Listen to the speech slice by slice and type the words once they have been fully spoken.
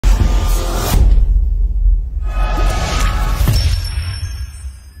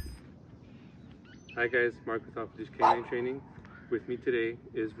Hi guys, Mark with Husky Canine Training. With me today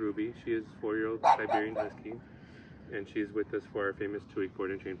is Ruby. She is a 4-year-old Siberian Husky, and she's with us for our famous 2-week board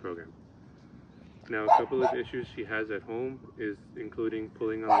and train program. Now, a couple of issues she has at home is including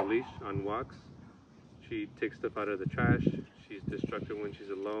pulling on the leash on walks. She takes stuff out of the trash. She's destructive when she's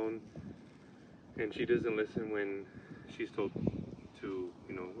alone, and she doesn't listen when she's told to,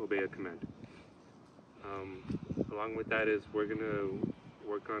 obey a command. Along with that is we're gonna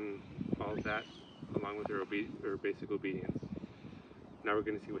work on all of that along with her basic obedience. Now we're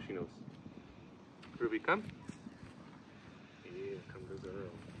gonna see what she knows. Ruby, come. Yeah, come, good girl.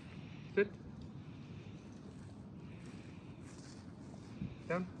 Sit.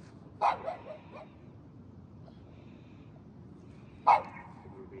 Down.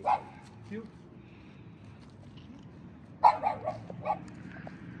 Ruby. You.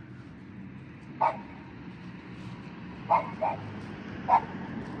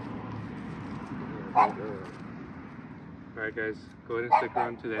 Alright guys, go ahead and stick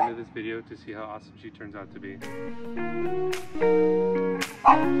around to the end of this video to see how awesome she turns out to be.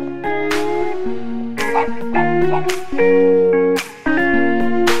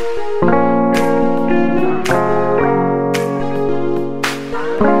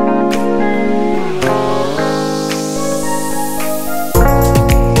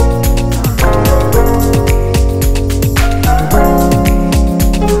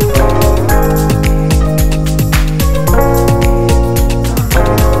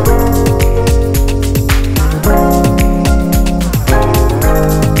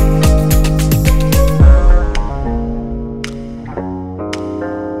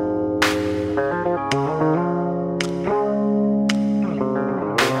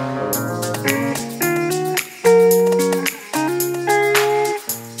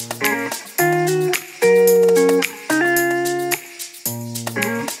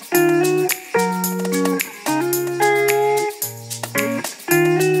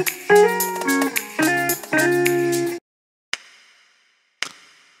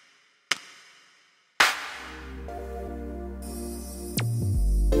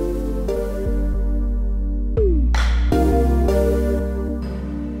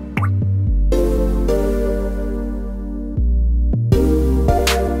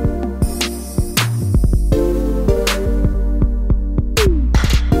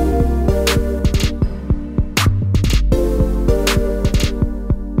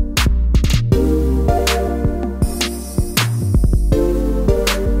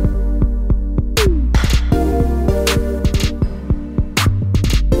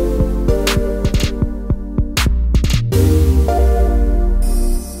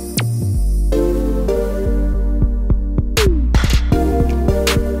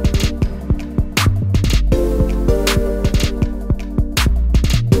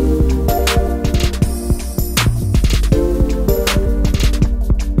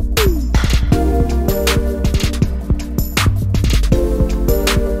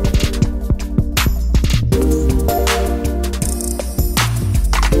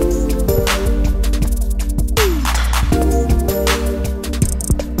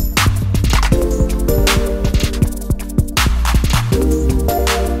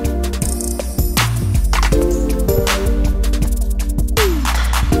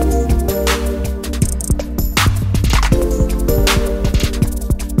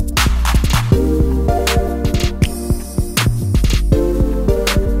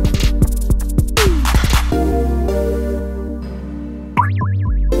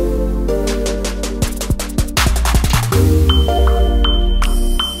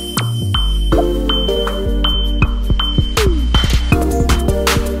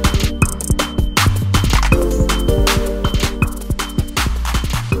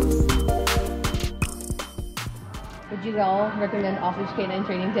 Would you all recommend off-leash canine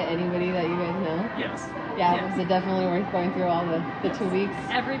training to anybody that you guys know? Yes. Yeah, Yes. was it definitely worth going through all the 2 weeks?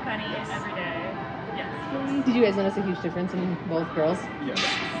 Every penny, every day. Yes. Did you guys notice a huge difference in both girls? Yes.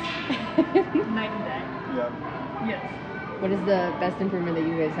 Night and day. Yeah. Yes. What is the best improvement that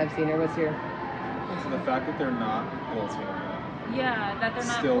you guys have seen, or what's your... So the fact that they're not bolting on Yeah, that they're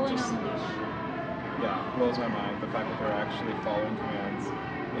not Still pulling just- on the leash. blows my mind. The fact that they're actually following commands,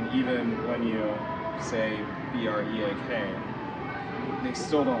 and even when you say BREAK, they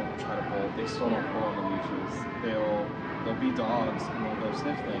still don't try to bolt. They still don't pull on the leashes. They'll be dogs and they'll go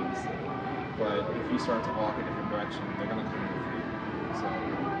sniff things, but if you start to walk a different direction, they're gonna come with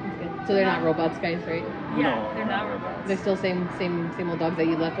you. So they're not robots, guys, right? Yeah, No, they're not robots. They're still same old dogs that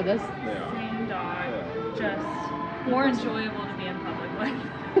you left with us? Yeah. Same dog, Yeah. just more enjoyable to be in public with.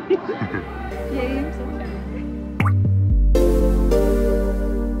 Yay, I'm so excited.